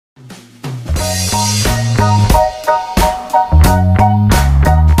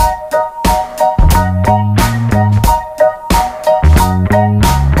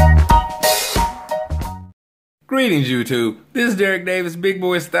Greetings YouTube, this is Derek Davis, Big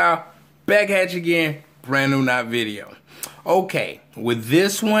Boy Style, back at you again, brand new knot video. Okay, with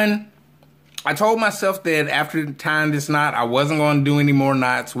this one, I told myself that after tying this knot, I wasn't going to do any more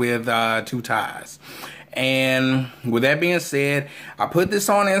knots with 2 ties. And with that being said, I put this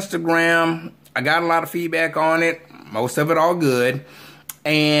on Instagram, I got a lot of feedback on it, most of it all good.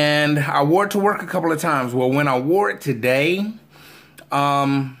 And I wore it to work a couple of times. Well, when I wore it today,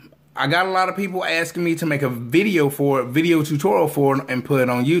 I got a lot of people asking me to make a video tutorial for it and put it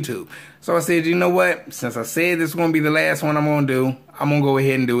on YouTube. So I said, you know what? Since I said this is going to be the last one I'm going to do, I'm going to go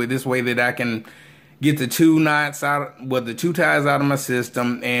ahead and do it this way that I can get the 2 knots out, well, the 2 ties out of my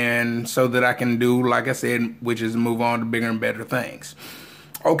system, and so that I can do, like I said, which is move on to bigger and better things.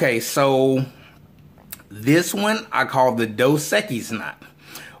 Okay, so this one I call the Dos Equis knot,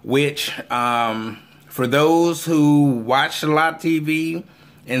 which for those who watch a lot of TV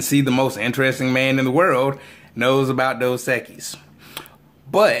and see the most interesting man in the world knows about Dos Equis.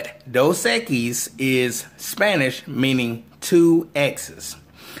 But Dos Equis is Spanish meaning 2 X's.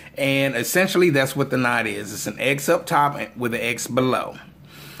 And essentially that's what the knot is. It's an X up top with an X below.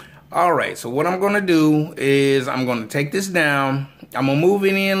 Alright, so what I'm going to do is I'm going to take this down. I'm going to move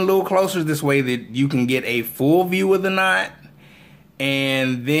it in a little closer this way that you can get a full view of the knot.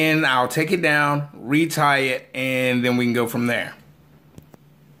 And then I'll take it down, retie it, and then we can go from there.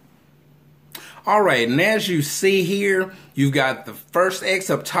 Alright, and as you see here, you've got the first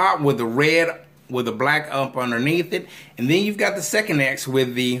X up top with the red, with the black up underneath it. And then you've got the second X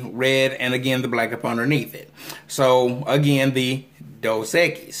with the red and again the black up underneath it. So again, the Dos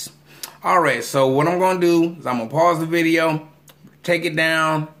Equis. Alright, so what I'm going to do is I'm going to pause the video, take it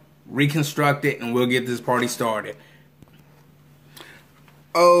down, reconstruct it, and we'll get this party started.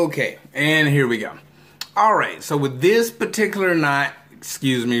 Okay, and here we go. Alright, so with this particular knot,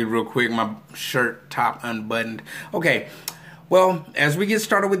 excuse me real quick, my shirt top unbuttoned. Okay, well, as we get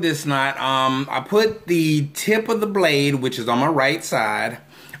started with this knot, I put the tip of the blade, which is on my right side,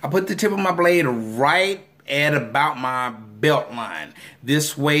 I put the tip of my blade right at about my belt line.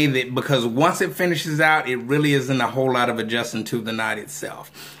 This way that, because once it finishes out, it really isn't a whole lot of adjusting to the knot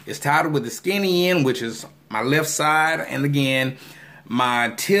itself. It's tied with the skinny end, which is my left side, and again,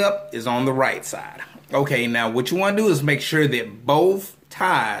 my tip is on the right side. Okay, now what you want to do is make sure that both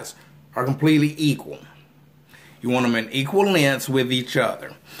ties are completely equal. You want them in equal lengths with each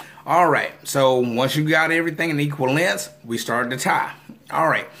other. Alright, so once you got everything in equal lengths, we start to tie.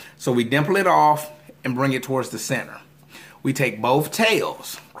 Alright, so we dimple it off and bring it towards the center. We take both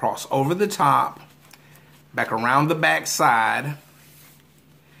tails, cross over the top, back around the back side,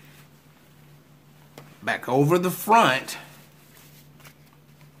 back over the front,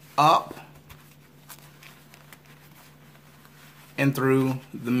 up, and through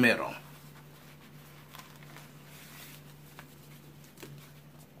the middle.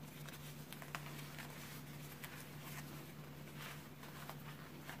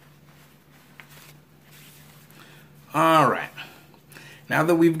 All right. Now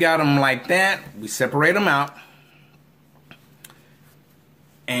that we've got them like that, we separate them out.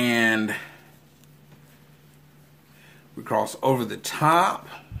 And we cross over the top,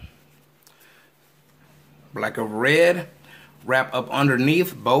 black over red, wrap up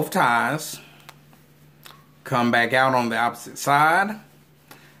underneath both ties, come back out on the opposite side,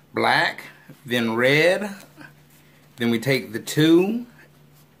 black, then red, then we take the 2,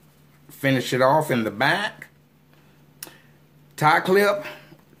 finish it off in the back, tie clip,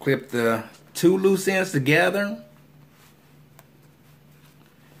 clip the 2 loose ends together,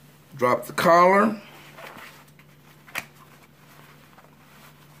 drop the collar,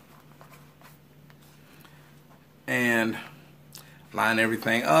 and line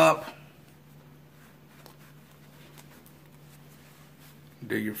everything up.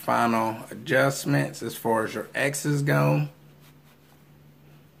 Do your final adjustments as far as your X's go.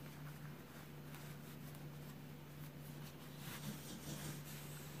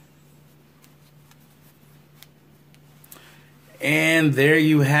 And there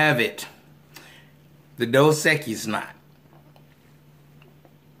you have it. The Dos Equis knot.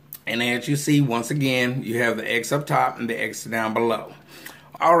 And as you see, once again, you have the X up top and the X down below.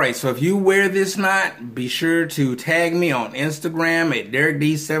 Alright, so if you wear this knot, be sure to tag me on Instagram at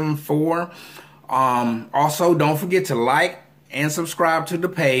DerekD74. Also, don't forget to like and subscribe to the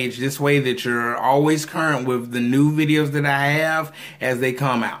page. This way that you're always current with the new videos that I have as they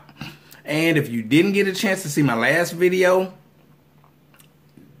come out. And if you didn't get a chance to see my last video,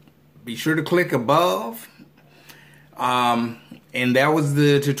 be sure to click above. And that was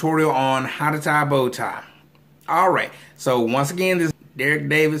the tutorial on how to tie a bow tie. Alright, so once again, Derek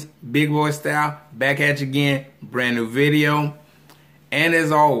Davis, Big Boy Style, back at you again, brand new video. And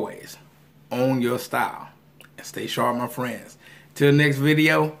as always, own your style and stay sharp, my friends. Till next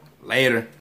video, later.